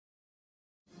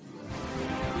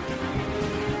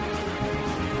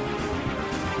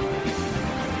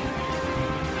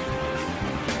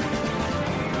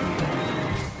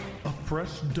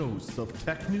fresh dose of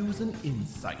tech news and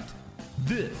insight.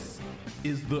 This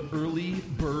is the Early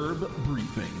Burb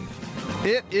Briefing.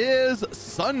 It is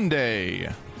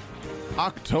Sunday,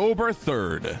 October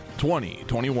 3rd,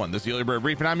 2021. This is the Early Burb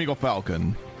Briefing. I'm Eagle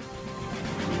Falcon.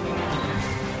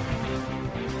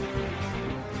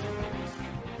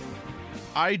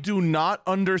 I do not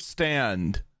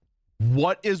understand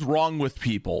what is wrong with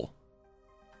people.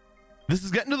 This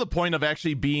is getting to the point of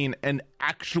actually being an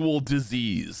actual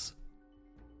disease.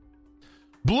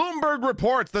 Bloomberg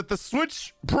reports that the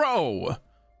Switch Pro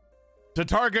to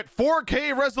target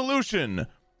 4K resolution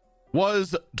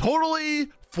was totally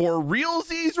for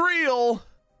realsies real,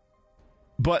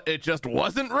 but it just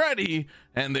wasn't ready,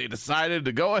 and they decided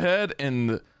to go ahead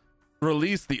and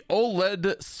release the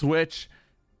OLED Switch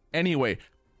anyway.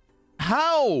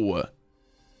 How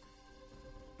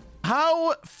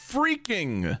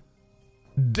freaking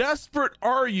desperate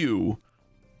are you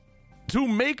to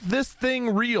make this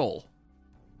thing real?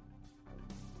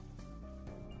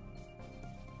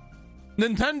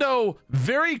 Nintendo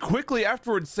very quickly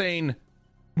afterwards saying,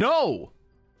 no,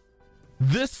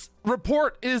 this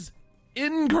report is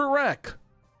incorrect.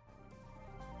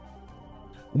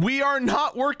 We are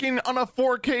not working on a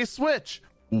 4K Switch.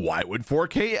 Why would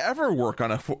 4K ever work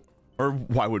on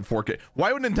why would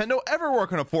Nintendo ever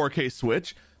work on a 4K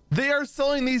Switch? They are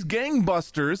selling these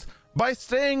gangbusters by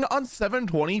staying on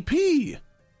 720p.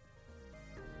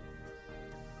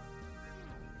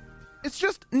 It's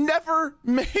just never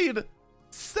made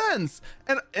sense.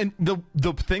 And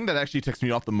the thing that actually ticks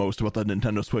me off the most about the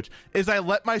Nintendo Switch is I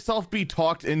let myself be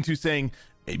talked into saying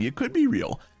maybe it could be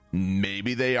real.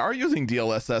 Maybe they are using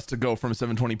DLSS to go from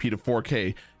 720p to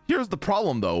 4K. Here's the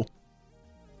problem though.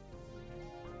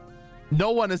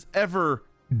 No one has ever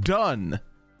done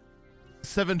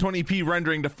 720p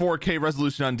rendering to 4K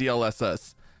resolution on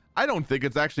DLSS. I don't think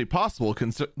it's actually possible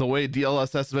the way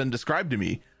DLSS has been described to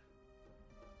me.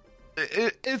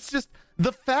 It's just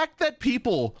the fact that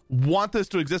people want this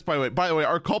to exist. By the way,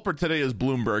 our culprit today is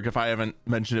Bloomberg, if I haven't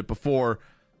mentioned it before.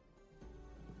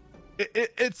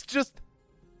 It's just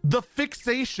the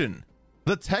fixation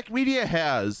the tech media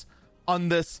has on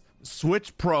this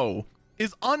Switch Pro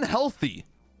is unhealthy.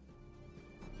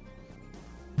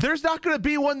 There's not going to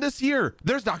be one this year.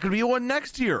 There's not going to be one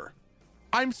next year.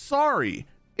 I'm sorry.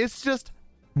 It's just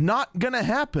not going to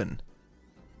happen.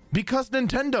 Because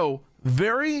Nintendo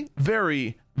very,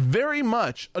 very, very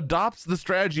much adopts the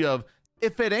strategy of,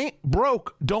 if it ain't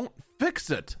broke, don't fix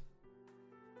it.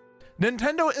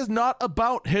 Nintendo is not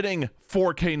about hitting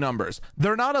 4K numbers.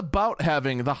 They're not about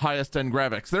having the highest end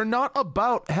graphics. They're not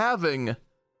about having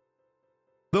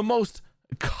the most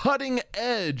cutting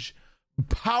edge,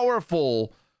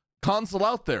 powerful console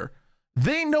out there.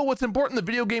 They know what's important in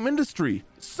the video game industry.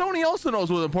 Sony also knows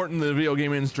what's important in the video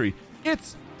game industry.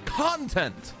 It's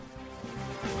content.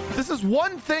 This is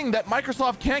one thing that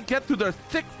Microsoft can't get through their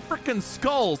thick freaking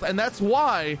skulls, and that's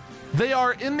why they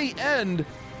are, in the end,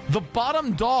 the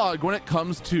bottom dog when it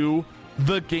comes to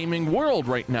the gaming world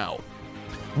right now.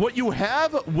 What you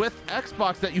have with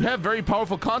Xbox, that you have very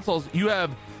powerful consoles, you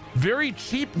have very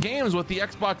cheap games with the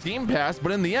Xbox Game Pass,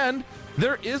 but in the end,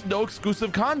 there is no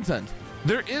exclusive content.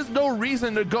 There is no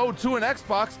reason to go to an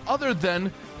Xbox other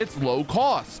than its low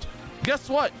cost. Guess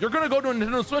what? You're going to go to a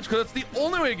Nintendo Switch because it's the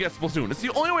only way to get Splatoon. It's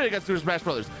the only way to get Super Smash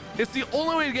Brothers. It's the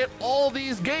only way to get all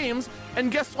these games.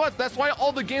 And guess what? That's why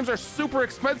all the games are super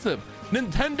expensive.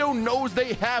 Nintendo knows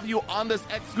they have you on this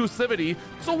exclusivity,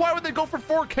 so why would they go for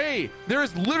 4K? There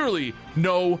is literally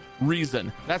no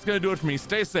reason. That's going to do it for me.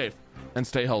 Stay safe and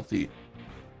stay healthy.